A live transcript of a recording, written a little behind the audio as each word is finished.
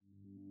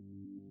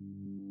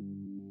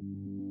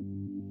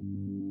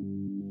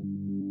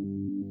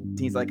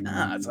he's like,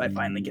 so I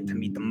finally get to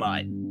meet the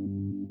Mutt.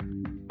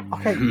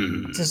 Okay,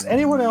 does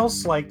anyone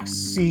else like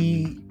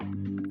see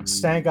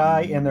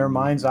Stank-Eye in their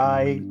mind's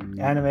eye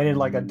animated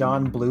like a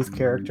Don Bluth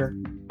character?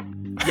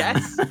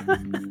 Yes,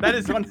 that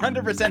is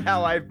 100%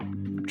 how I've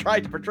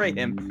tried to portray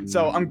him,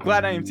 so I'm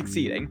glad I am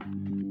succeeding.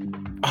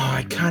 Oh,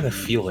 I kind of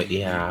feel it,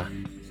 yeah.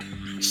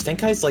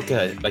 Stank-Eye's like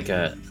a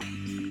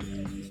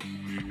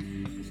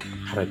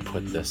how do I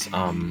put this?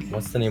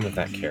 What's the name of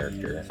that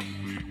character?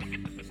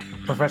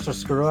 Professor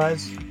Screw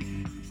Eyes?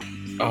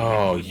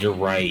 Oh, you're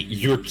right.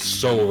 You're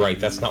so right.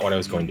 That's not what I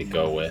was going to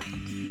go with.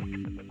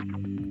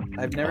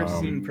 I've never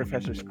seen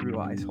Professor Screw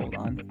Eyes. Hold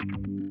on.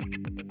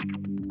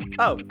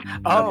 Oh,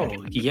 okay.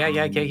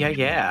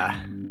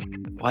 Yeah.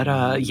 What,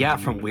 yeah,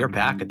 from We're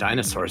Back, a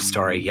dinosaur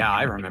story. Yeah,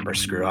 I remember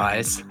Screw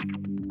Eyes.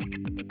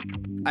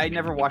 I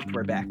never watched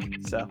We're Back,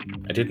 so.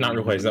 I did not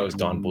realize that was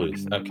Don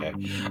Bluth. Okay.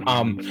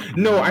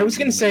 No, I was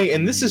going to say,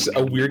 and this is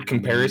a weird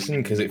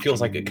comparison because it feels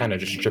like it kind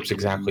of just strips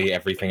exactly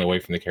everything away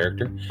from the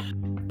character.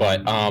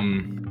 But,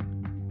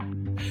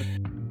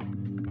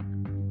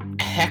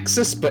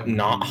 Hexus, but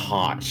not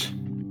hot.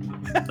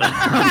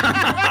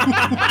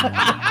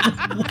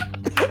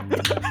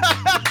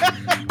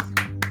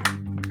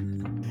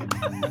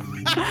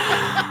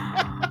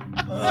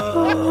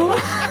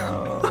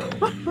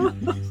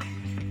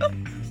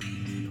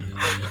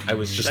 I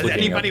was just looking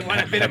anybody up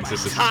want a bit of my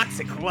Hexus's...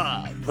 toxic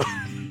love?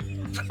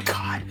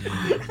 God.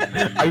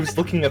 I was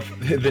looking up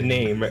the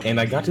name, and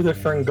I got to the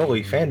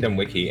Ferngully fandom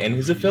wiki, and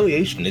his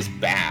affiliation is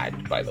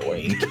bad, by the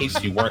way, in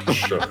case you weren't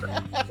sure.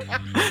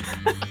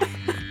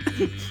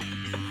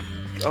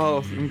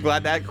 Oh, I'm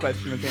glad that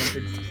question was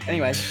answered.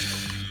 Anyway.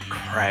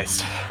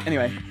 Christ.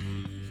 Anyway,